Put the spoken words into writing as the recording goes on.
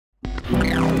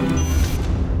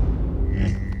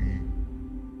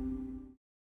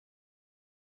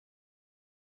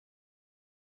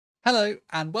Hello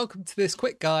and welcome to this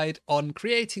quick guide on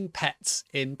creating pets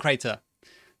in Crayta.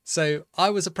 So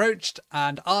I was approached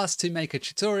and asked to make a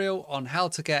tutorial on how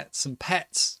to get some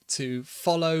pets to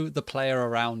follow the player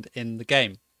around in the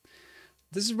game.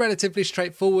 This is relatively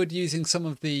straightforward using some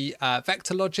of the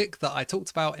vector logic that I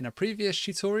talked about in a previous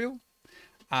tutorial.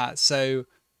 So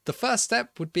the first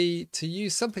step would be to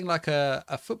use something like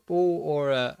a football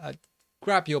or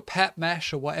grab your pet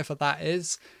mesh or whatever that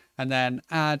is, and then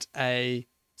add a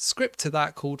script to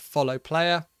that called follow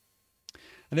player.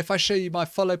 And if I show you my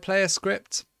follow player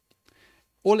script,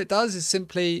 all it does is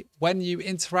simply when you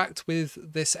interact with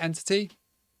this entity,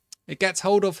 it gets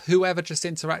hold of whoever just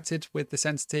interacted with this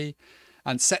entity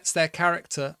and sets their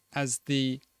character as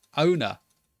the owner,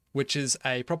 which is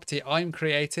a property I'm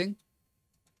creating,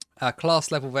 a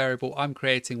class level variable I'm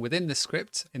creating within this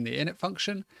script in the init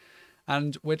function.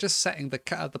 And we're just setting the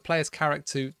player's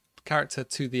character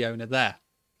to the owner there.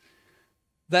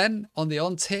 Then on the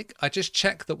on tick, I just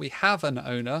check that we have an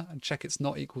owner and check it's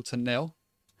not equal to nil.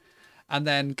 And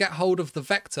then get hold of the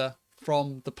vector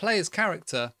from the player's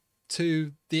character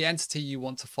to the entity you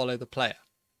want to follow the player.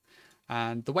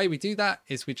 And the way we do that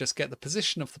is we just get the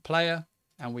position of the player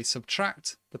and we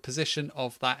subtract the position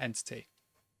of that entity.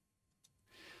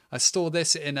 I store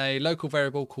this in a local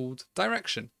variable called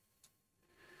direction.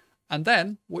 And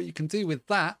then what you can do with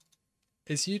that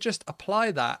is you just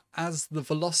apply that as the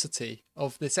velocity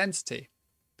of this entity.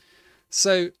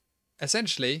 So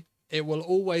essentially, it will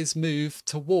always move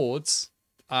towards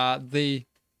the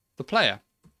player.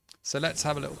 So let's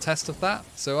have a little test of that.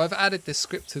 So I've added this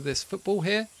script to this football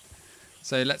here.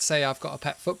 So let's say I've got a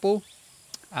pet football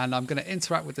and I'm going to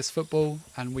interact with this football,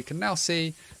 and we can now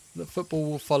see that football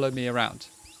will follow me around.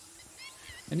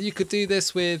 And you could do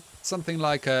this with something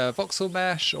like a voxel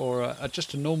mesh or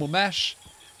just a normal mesh.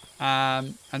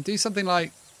 And do something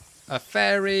like a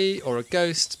fairy or a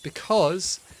ghost,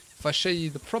 because if I show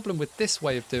you the problem with this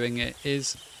way of doing it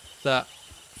is that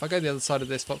if I go to the other side of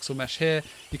this voxel mesh here,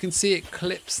 you can see it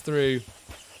clips through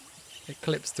the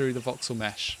voxel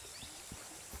mesh.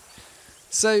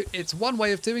 So it's one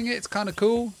way of doing it, it's kind of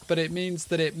cool, but it means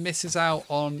that it misses out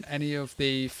on any of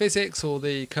the physics or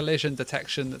the collision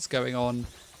detection that's going on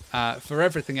for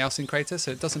everything else in Crayta, so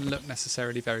it doesn't look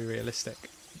necessarily very realistic.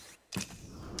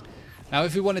 Now,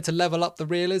 if we wanted to level up the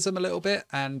realism a little bit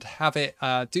and have it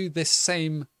do this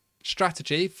same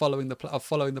strategy following the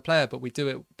player, but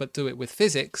do it with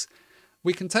physics,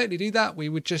 we can totally do that. We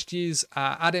would just use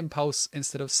add impulse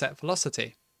instead of set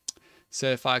velocity. So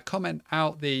if I comment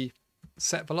out the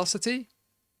set velocity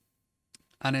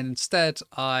and instead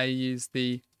I use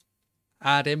the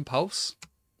add impulse,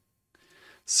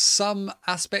 some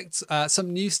aspects,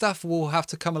 some new stuff will have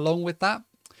to come along with that.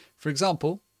 For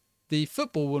example, the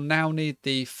football will now need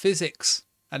the physics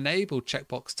enabled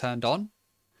checkbox turned on.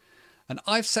 And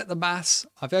I've set the mass,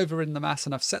 I've overridden the mass,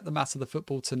 and I've set the mass of the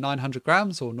football to 900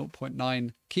 grams or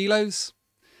 0.9 kilos.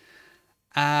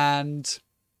 And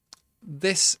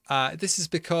this is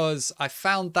because I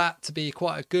found that to be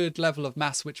quite a good level of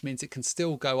mass, which means it can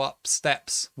still go up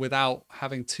steps without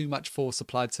having too much force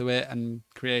applied to it and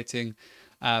creating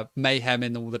mayhem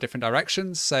in all the different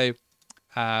directions. So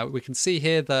we can see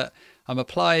here that I'm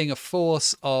applying a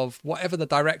force of whatever the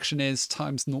direction is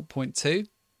times 0.2.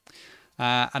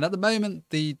 And at the moment,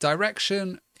 the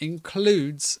direction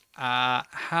includes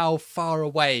how far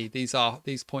away these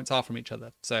points are from each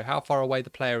other. So how far away the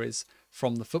player is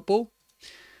from the football.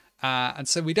 And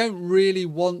so we don't really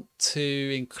want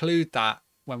to include that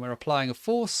when we're applying a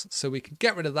force. So we can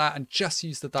get rid of that and just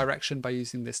use the direction by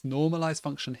using this normalize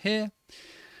function here.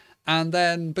 And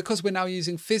then because we're now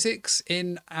using physics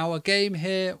in our game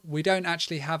here, we don't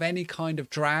actually have any kind of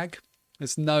drag.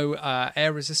 There's no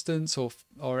air resistance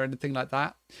or anything like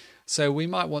that. So we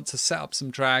might want to set up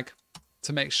some drag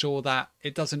to make sure that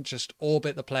it doesn't just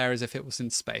orbit the player as if it was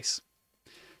in space.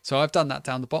 So I've done that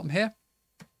down the bottom here.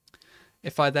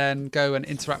 If I then go and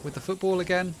interact with the football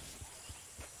again,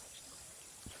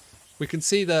 we can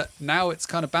see that now it's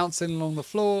kind of bouncing along the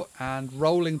floor and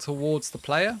rolling towards the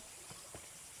player.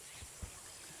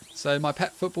 So my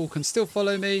pet football can still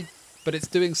follow me, but it's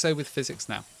doing so with physics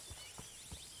now.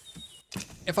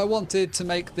 If I wanted to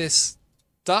make this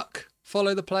duck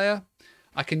follow the player,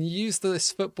 I can use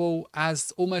this football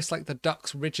as almost like the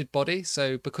duck's rigid body.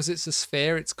 So because it's a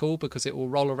sphere, it's cool because it will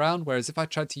roll around. Whereas if I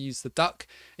tried to use the duck,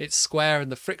 it's square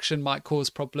and the friction might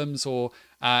cause problems, or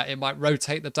it might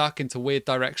rotate the duck into weird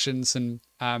directions and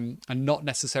not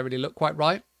necessarily look quite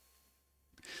right.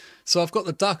 So I've got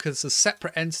the duck as a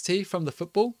separate entity from the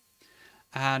football.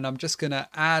 And I'm just going to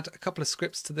add a couple of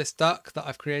scripts to this duck that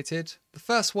I've created. The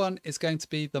first one is going to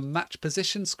be the match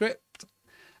position script.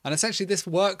 And essentially this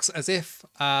works as if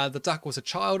the duck was a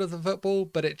child of the football,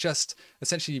 but it just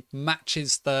essentially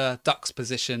matches the duck's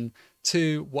position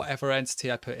to whatever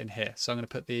entity I put in here. So I'm going to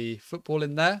put the football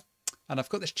in there, and I've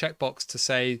got this checkbox to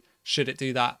say, should it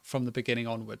do that from the beginning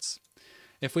onwards?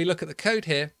 If we look at the code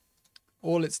here,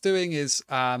 all it's doing is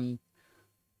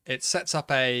it sets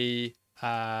up a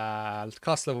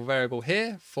class level variable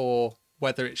here for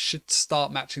whether it should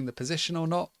start matching the position or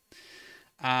not.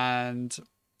 And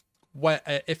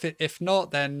if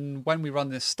not, then when we run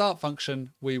this start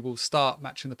function, we will start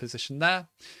matching the position there.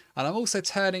 And I'm also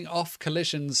turning off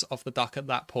collisions of the duck at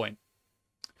that point.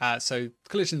 So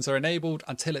collisions are enabled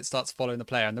until it starts following the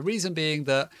player. And the reason being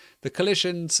that the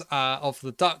collisions of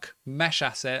the duck mesh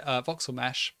asset, voxel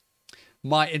mesh,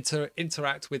 might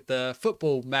interact with the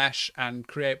football mesh and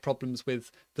create problems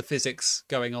with the physics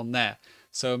going on there.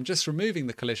 So I'm just removing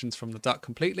the collisions from the duck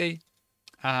completely.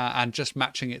 And just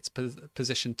matching its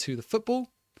position to the football.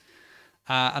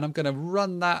 And I'm going to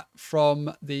run that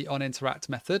from the onInteract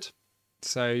method.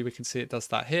 So we can see it does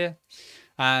that here.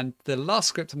 And the last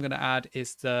script I'm going to add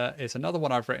is another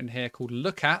one I've written here called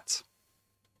lookat.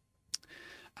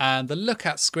 And the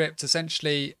lookat script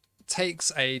essentially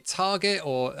takes a target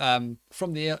or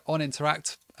from the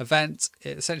onInteract event,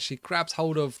 it essentially grabs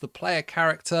hold of the player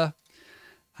character.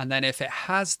 And then if it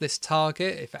has this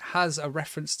target, if it has a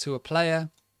reference to a player,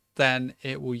 then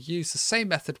it will use the same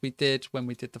method we did when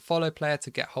we did the follow player to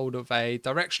get hold of a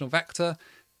directional vector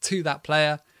to that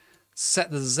player,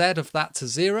 set the Z of that to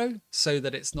 0 so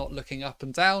that it's not looking up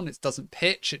and down, it doesn't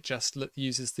pitch, it just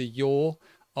uses the yaw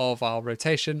of our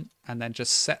rotation, and then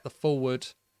just set the forward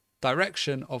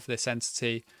direction of this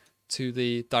entity to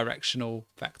the directional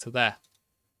vector there.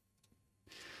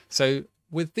 So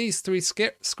with these three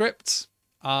scripts,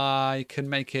 I can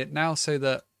make it now so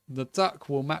that the duck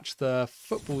will match the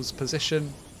football's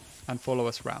position and follow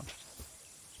us around.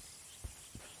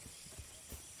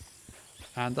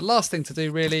 And the last thing to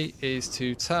do really is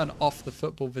to turn off the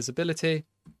football visibility.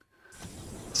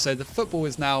 So the football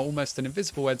is now almost an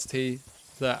invisible entity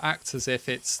that acts as if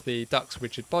it's the duck's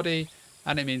rigid body,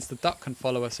 and it means the duck can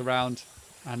follow us around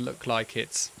and look like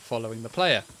it's following the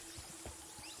player.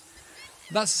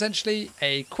 That's essentially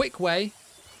a quick way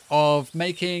of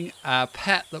making a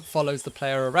pet that follows the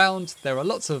player around. There are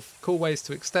lots of cool ways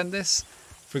to extend this.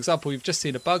 For example, we've just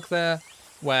seen a bug there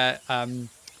where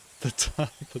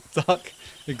the duck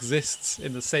exists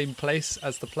in the same place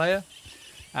as the player.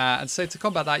 And so to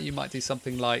combat that, you might do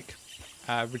something like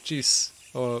reduce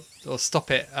or stop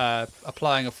it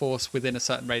applying a force within a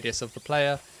certain radius of the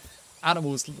player.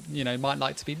 Animals, might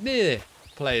like to be near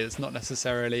players, not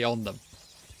necessarily on them.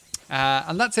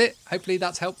 And that's it. Hopefully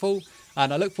that's helpful.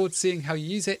 And I look forward to seeing how you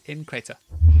use it in Crayta.